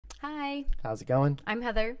Hi, How's it going? I'm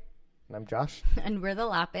Heather, And I'm Josh. and we're the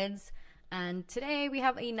Lapids. And today we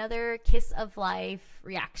have another Kiss of Life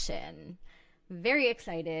reaction. Very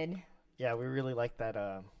excited. Yeah, we really like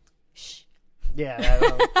that. Shh. Yeah,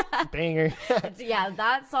 that banger. Yeah,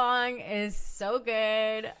 that song is so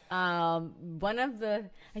good. I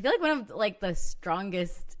feel like the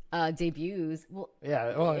strongest debuts. Well,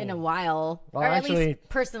 Yeah, well, in a while, well, or at actually, least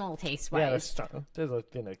personal taste yeah, wise. there's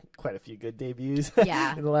been quite a few good debuts.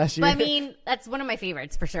 Yeah. in the last year. But I mean, that's one of my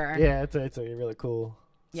favorites for sure. yeah, it's a really cool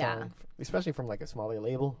Yeah. song, especially from like a smaller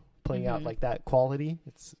label putting out like that quality.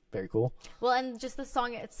 It's very cool. Well, and just the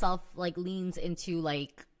song itself like leans into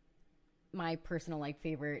like my personal like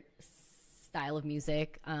favorite style of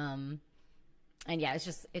music. And yeah,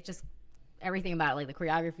 it just everything about it, like the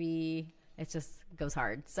choreography, it just goes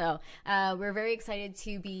hard. So we're very excited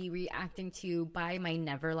to be reacting to By My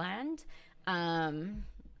Neverland. I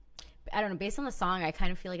don't know, based on the song, I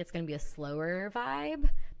kind of feel like it's going to be a slower vibe,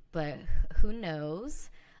 but who knows?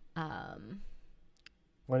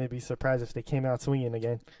 Wouldn't be surprised if they came out swinging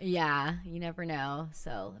again. Yeah, you never know.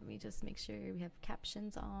 So let me just make sure we have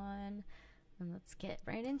captions on, and let's get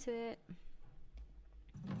right into it.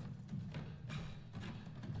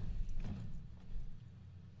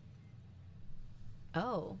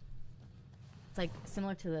 Oh, it's like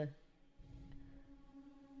similar to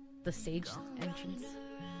the stage entrance.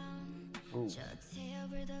 Ooh.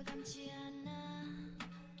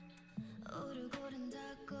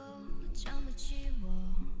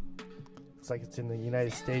 Looks like it's in the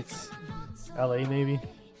United States, LA maybe.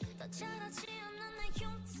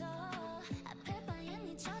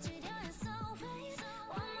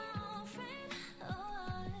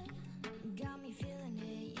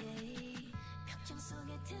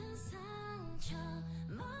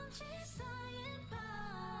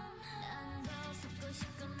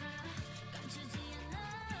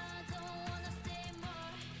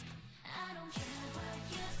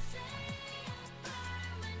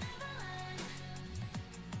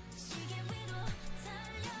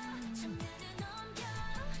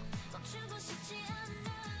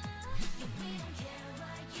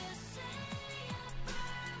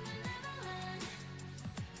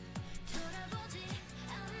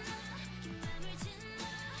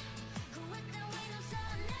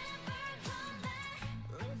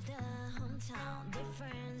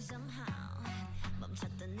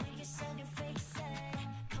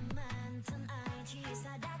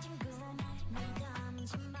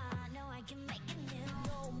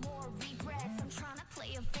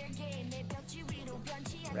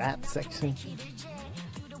 Rap section.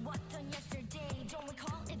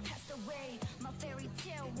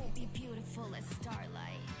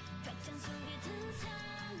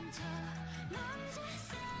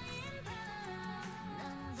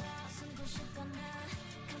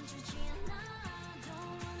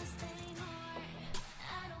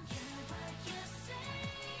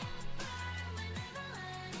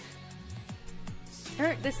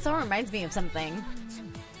 This song reminds me of something.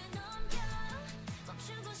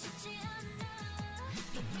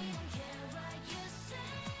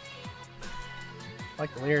 I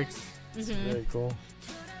like the lyrics. It's really cool.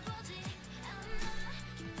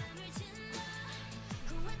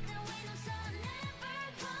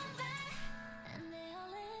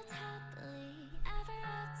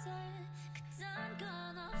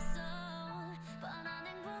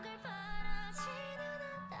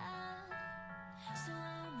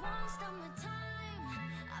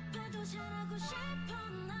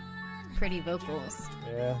 Pretty vocals.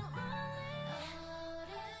 Yeah.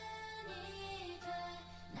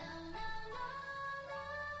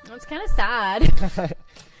 It's kind of sad.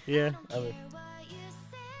 Yeah. I mean,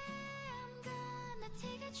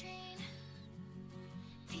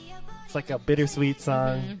 it's like a bittersweet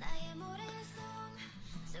song.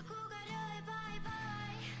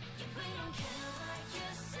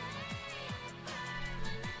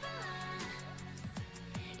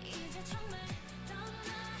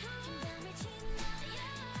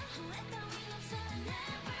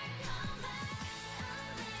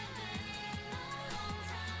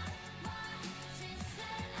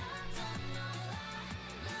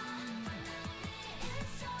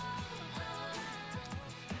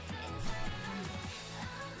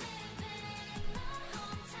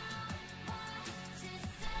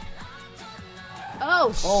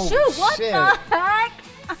 Oh, Oh, shoot! What shit. the heck?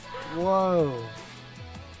 Whoa.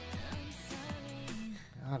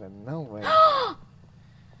 Out of nowhere.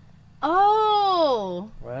 Oh,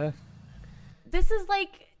 What? this is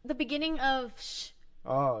like the beginning of.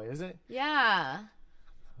 Oh, is it? Yeah,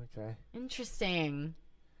 Okay. interesting.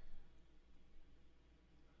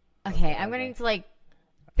 Okay, I'm going to like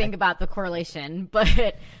think about the correlation,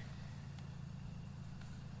 but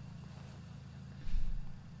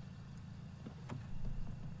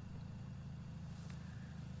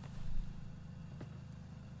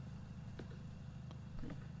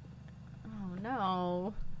oh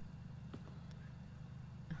no.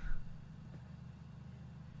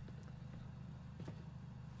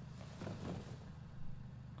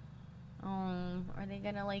 Are they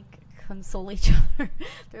gonna like console each other?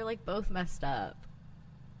 They're like both messed up.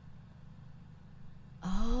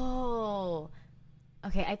 Oh,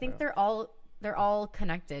 okay. I think they're all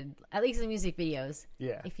connected. At least in music videos.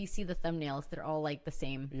 Yeah. If you see the thumbnails, they're all like the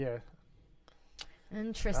same. Yeah.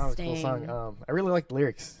 Interesting. That was a cool song. I really like the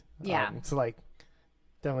lyrics. Yeah. It's like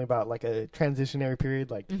definitely about like a transitionary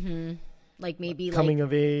period, like like maybe coming like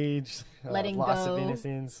of age, letting loss go. of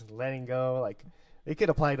innocence, letting go. Like it could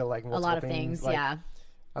apply to like a multiple lot of things. Like, Yeah.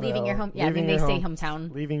 I don't Leaving know, your home. Yeah. I mean, leaving they your say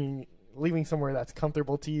hometown. Leaving somewhere that's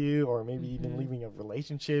comfortable to you, or maybe even leaving a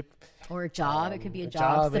relationship Or a job. It could be a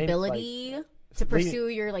job, stability to pursue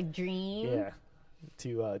your like dream. Yeah.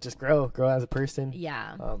 To just grow as a person.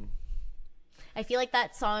 Yeah. I feel like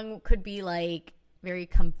that song could be like very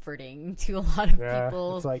comforting to a lot of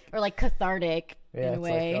people, it's like, or like cathartic in a it's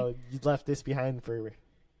way. like, oh, you left this behind for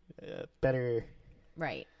a better,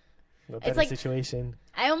 Right. a better like- situation.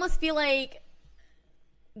 I almost feel like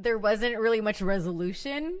there wasn't really much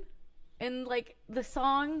resolution in like the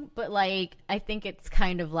song, but like I think it's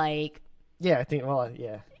kind of like, Yeah, I think. Well,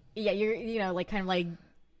 yeah. yeah, you're like kind of like,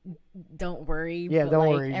 don't worry. Yeah, but don't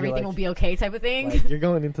like, worry. You're everything like- will be okay type of thing. Like, you're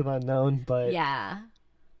going into the unknown, but Yeah.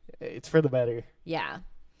 it's for the better. Yeah.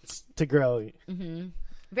 It's to grow.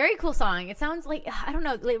 Very cool song. It sounds like, I don't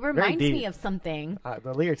know, it reminds deep. me of something.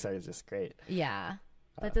 The lyrics are just great. Yeah.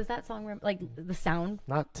 But does that song, like the sound?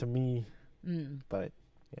 Not to me, but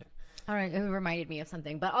I don't know, it reminded me of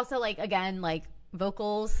something. But also, like, again, like,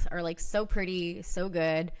 vocals are, like, so pretty, so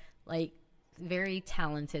good. Like, very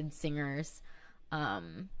talented singers.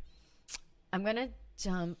 I'm going to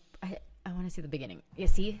jump. I want to see the beginning. You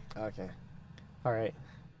see? okay. All right.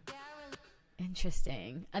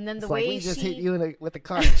 Interesting. And then the It's way like we just hit she... you with a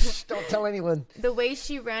car. Shh, don't tell anyone. The way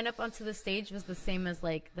she ran up onto the stage was the same as,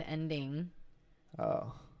 like, the ending.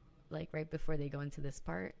 Oh, Like, right before they go into this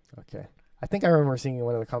part. okay. I think I remember seeing in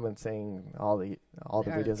one of the comments saying all the They are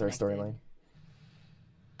videos are connected. storyline.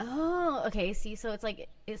 Oh, okay. See, so it's like,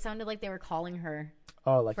 it sounded like they were calling her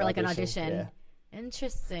Oh, like for like an audition. Yeah.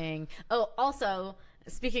 Interesting. Oh, also,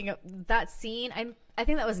 speaking of that scene, I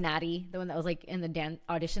think that was Natty, the one that was like in the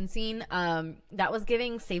audition scene. That was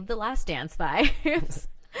giving Save the Last Dance vibes.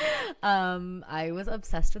 I was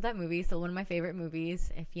obsessed with that movie. Still one of my favorite movies.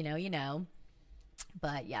 If you know, you know.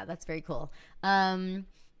 But yeah, that's very cool.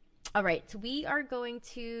 All right, so we are going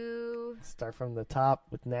to Start from the top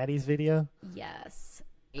with Natty's video. yes.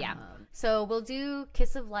 Yeah. So we'll do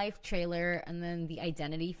Kiss of Life trailer and then the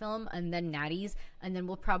Identity film and then Natty's, and then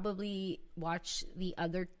we'll probably watch the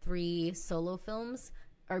other 3 solo films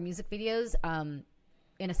or music videos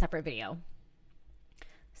in a separate video.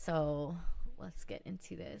 So let's get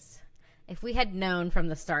into this. If we had known from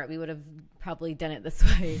the start, we would have probably done it this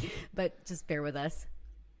way, but just bear with us.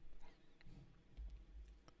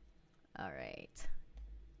 All right.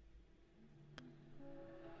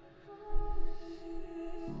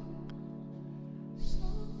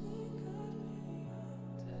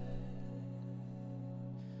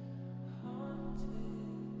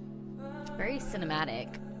 Very cinematic.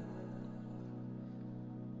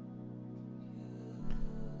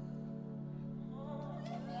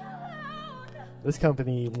 This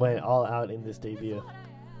company went all out in this debut.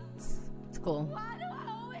 It's cool. Why do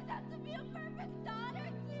I always have to be a perfect daughter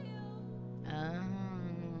to you?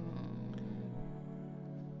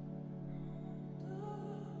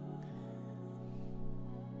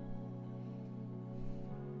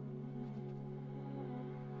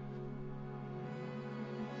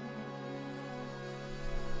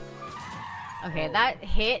 Okay, that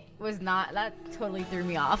hit was not. That totally threw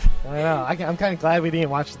me off. I don't know. I'm kind of glad we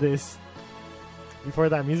didn't watch this before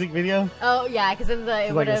that music video. Oh yeah, because then it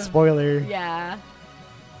It's would like a have. spoiler. Yeah.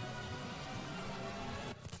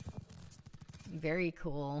 Very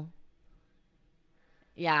cool.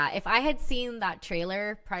 Yeah, if I had seen that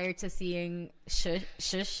trailer prior to seeing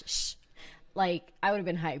Shh, like I would have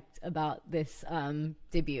been hyped about this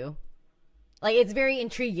debut. Like it's very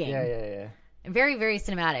intriguing. Yeah. And very, very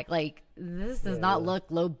cinematic. Like this does not look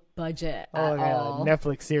low budget Oh, at yeah, all.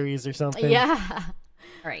 Netflix series or something. Yeah.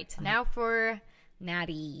 All right. Now for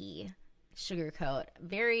Natty Sugarcoat.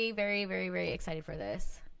 Very, very, very, very excited for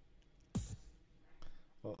this.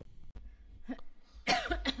 Oh.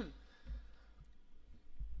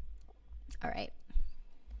 All right.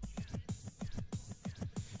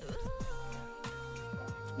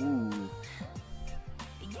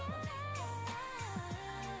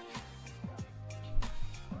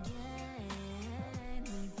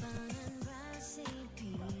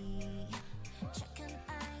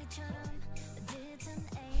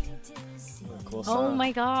 cool Oh song.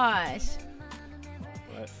 my gosh.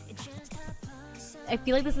 But I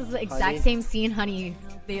feel like this is the exact Honey? same scene Honey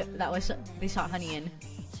they shot Honey in.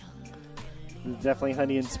 it's definitely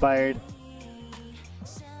Honey inspired.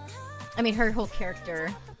 I mean, her whole character.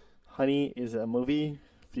 Honey is a movie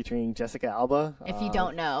featuring Jessica Alba. If you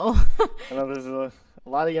don't know. I know there's a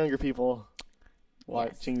lot of younger people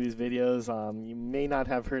watching these videos. You may not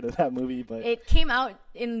have heard of that movie, but It came out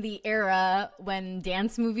in the era when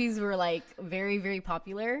dance movies were like very, very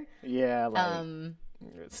popular. yeah, like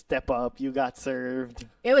Step Up, You Got Served.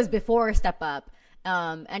 It was before Step Up.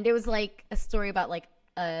 And it was like a story about like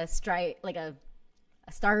a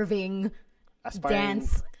starving Aspiring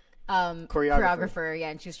dance choreographer. Yeah,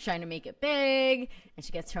 and she was trying to make it big, and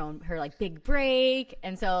she gets her like big break,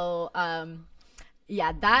 and so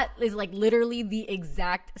yeah, that is like literally the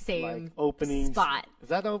exact same Like opening spot. Is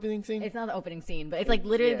that the opening scene? It's not the opening scene, but it's like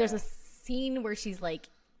literally Yeah. there's a scene where she's like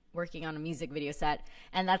working on a music video set,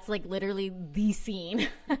 and that's like literally the scene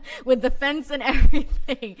with the fence and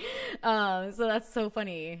everything. So that's so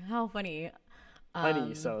funny. How funny.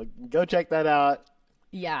 Honey, so go check that out.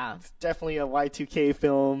 Yeah. It's definitely a Y2K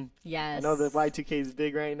film. Yes. I know that Y2K is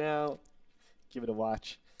big right now. Give it a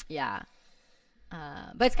watch. Yeah.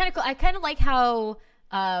 But it's kind of cool. I kind of like how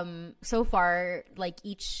so far, like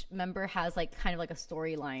each member has like kind of like a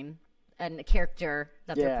storyline and a character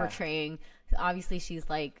that they're Yeah. portraying. Obviously, she's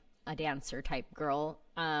like a dancer type girl.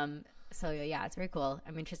 So yeah, it's very cool.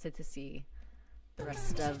 I'm interested to see the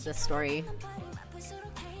rest of the story.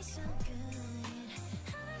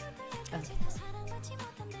 Okay.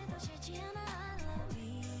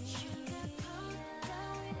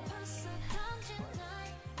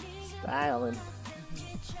 Styling.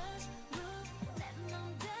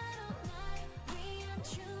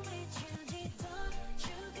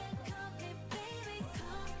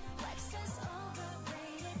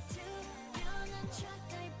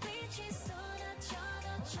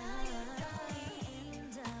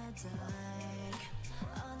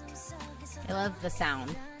 I love the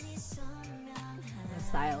sound, the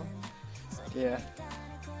style. Yeah.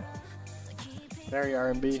 Very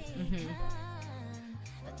R&B.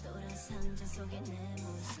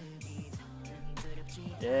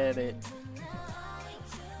 Get it.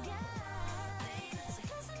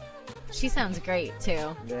 She sounds great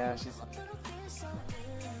too. Yeah, she's.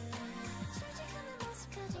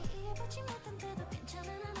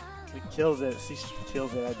 She kills it. She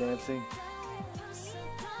kills it at dancing.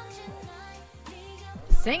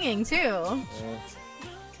 Singing too. Yeah.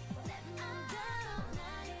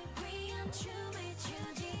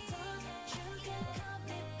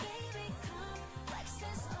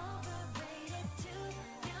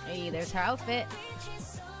 Hey, there's her outfit.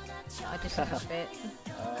 Audition outfit.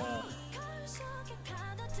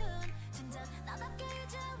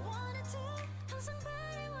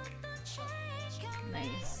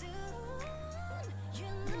 Nice.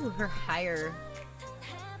 Ooh, her higher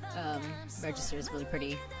register is really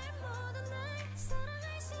pretty.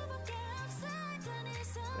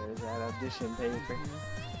 There's that audition paper.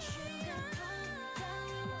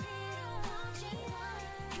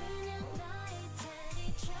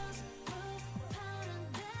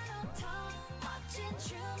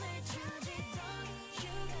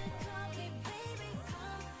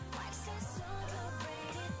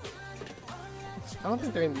 I don't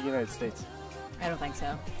think they're in the United States. I don't think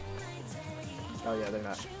so. Oh yeah, they're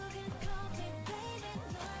not.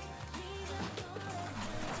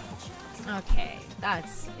 Okay,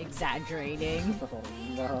 that's exaggerating. Oh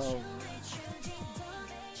no.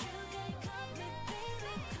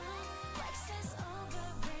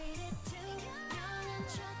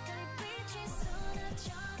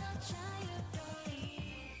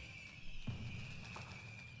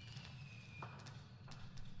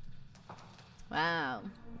 Wow.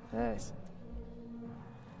 Nice.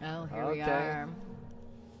 Oh, here we Okay. are.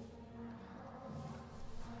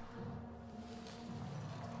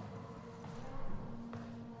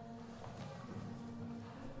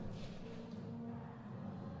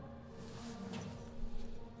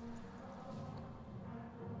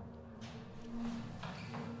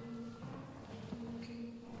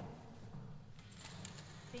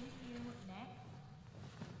 Thank you. Next.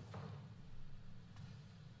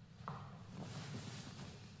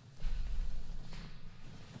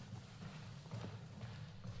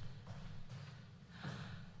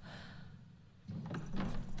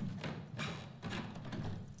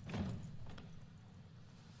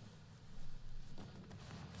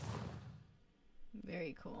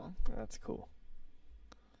 Very cool. That's cool.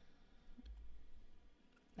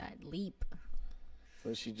 That leap.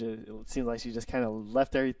 So she just, it seems like she just kind of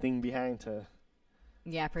left everything behind to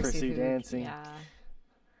Yeah, Pursue Dancing. Yeah,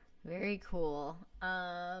 very cool.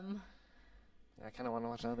 I kind of want to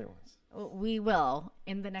watch other ones. We will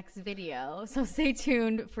in the next video, so stay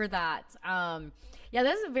tuned for that. Yeah,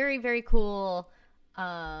 this is a very, very cool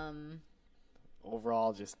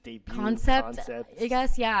Overall, just debut concept, I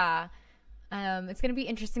guess. Yeah, it's gonna be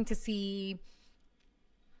interesting to see,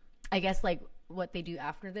 I guess, like what they do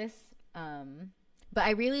after this. But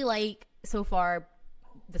I really like so far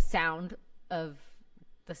the sound of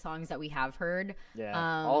the songs that we have heard.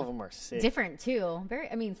 Yeah, all of them are sick. Different too.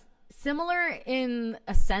 I mean, similar in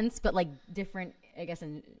a sense, but like different, I guess,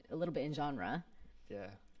 in a little bit in genre. Yeah,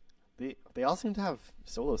 they all seem to have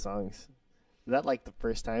solo songs. Is that like the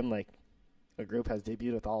first time like a group has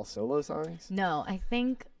debuted with all solo songs? No, I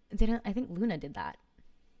think Luna did that.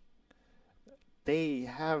 They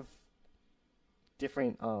have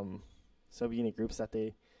different sub-unit groups that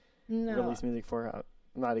they release music for.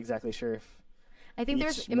 I'm not exactly sure if I think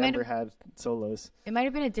each member had solos. It might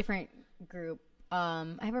have been a different group. I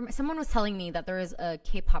remember someone was telling me that there was a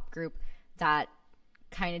K-pop group that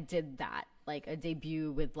kind of did that, like a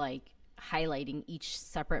debut with like highlighting each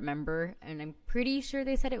separate member, and I'm pretty sure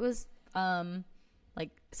they said it was like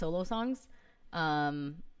solo songs.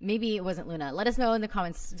 Maybe it wasn't Luna. Let us know in the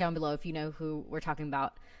comments down below if you know who we're talking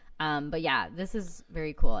about. But yeah, this is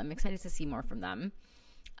very cool. I'm excited to see more from them.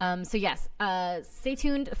 So yes, stay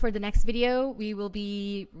tuned for the next video. We will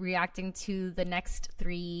be reacting to the next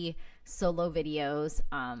 3 solo videos.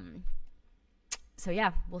 So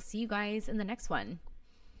yeah, we'll see you guys in the next one.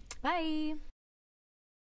 Bye.